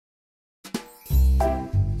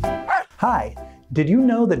Hi, did you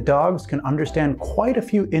know that dogs can understand quite a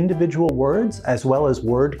few individual words as well as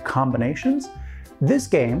word combinations? This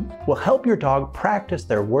game will help your dog practice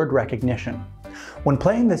their word recognition. When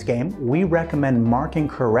playing this game, we recommend marking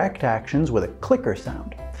correct actions with a clicker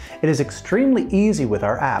sound. It is extremely easy with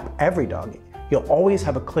our app, EveryDoggy. You'll always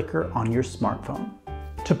have a clicker on your smartphone.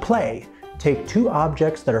 To play, take two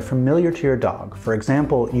objects that are familiar to your dog. For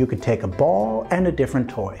example, you could take a ball and a different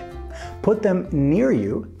toy. Put them near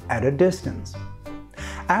you at a distance.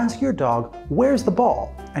 Ask your dog, "Where's the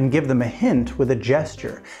ball?" and give them a hint with a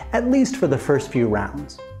gesture, at least for the first few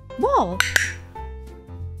rounds. Ball.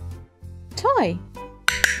 Toy.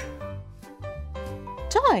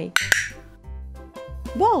 Toy.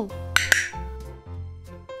 Ball.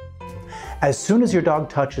 As soon as your dog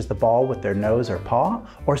touches the ball with their nose or paw,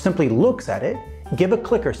 or simply looks at it, give a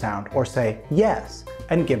clicker sound or say "yes"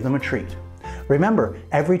 and give them a treat. Remember,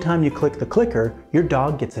 every time you click the clicker, your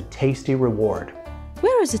dog gets a tasty reward.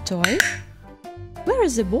 Where is the toy? Where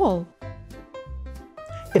is the ball?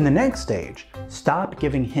 In the next stage, stop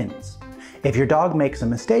giving hints. If your dog makes a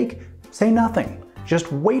mistake, say nothing. Just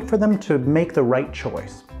wait for them to make the right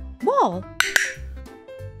choice. Ball.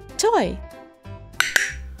 Toy.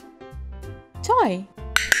 Toy.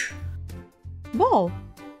 Ball.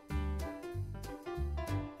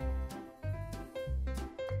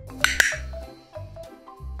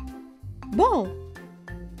 Ball.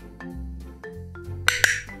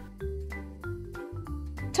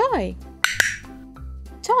 Toy.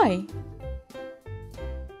 Toy.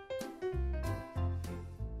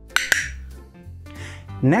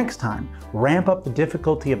 Next time, ramp up the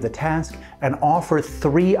difficulty of the task and offer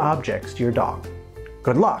 3 objects to your dog.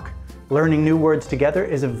 Good luck! Learning new words together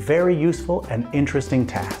is a very useful and interesting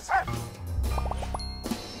task.